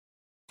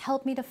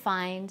help me to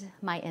find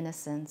my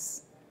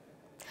innocence.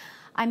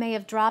 I may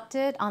have dropped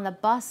it on the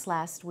bus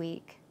last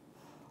week,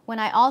 when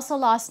I also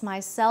lost my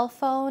cell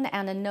phone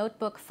and a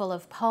notebook full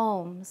of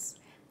poems.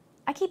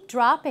 I keep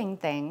dropping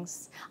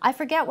things. I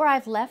forget where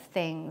I've left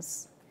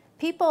things.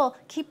 People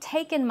keep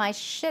taking my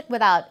shit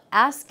without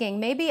asking.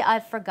 Maybe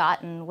I've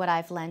forgotten what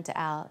I've lent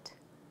out.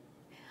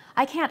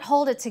 I can't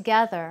hold it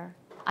together.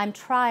 I'm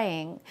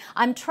trying,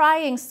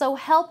 so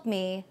help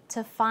me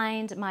to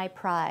find my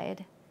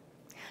pride.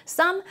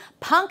 Some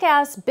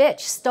punk-ass bitch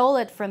stole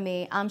it from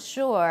me, I'm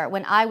sure,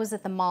 when I was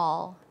at the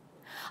mall.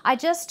 I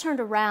just turned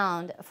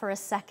around for a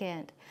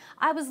second.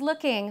 I was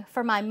looking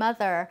for my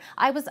mother.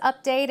 I was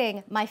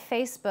updating my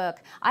Facebook.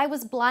 I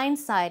was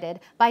blindsided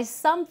by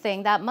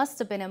something that must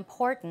have been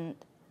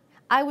important.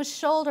 I was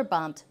shoulder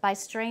bumped by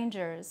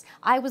strangers.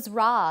 I was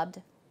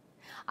robbed.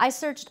 I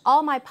searched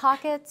all my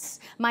pockets,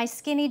 my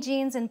skinny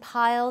jeans in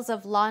piles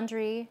of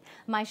laundry,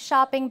 my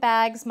shopping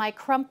bags, my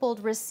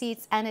crumpled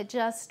receipts, and it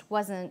just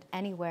wasn't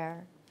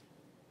anywhere.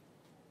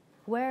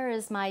 Where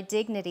is my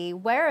dignity?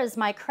 Where is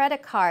my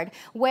credit card?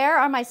 Where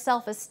are my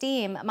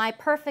self-esteem, my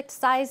perfect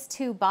size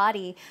 2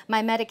 body,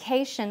 my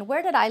medication?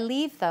 Where did I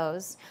leave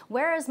those?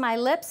 Where is my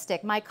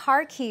lipstick, my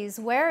car keys?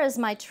 Where is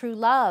my true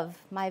love,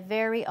 my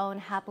very own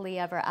happily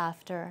ever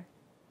after?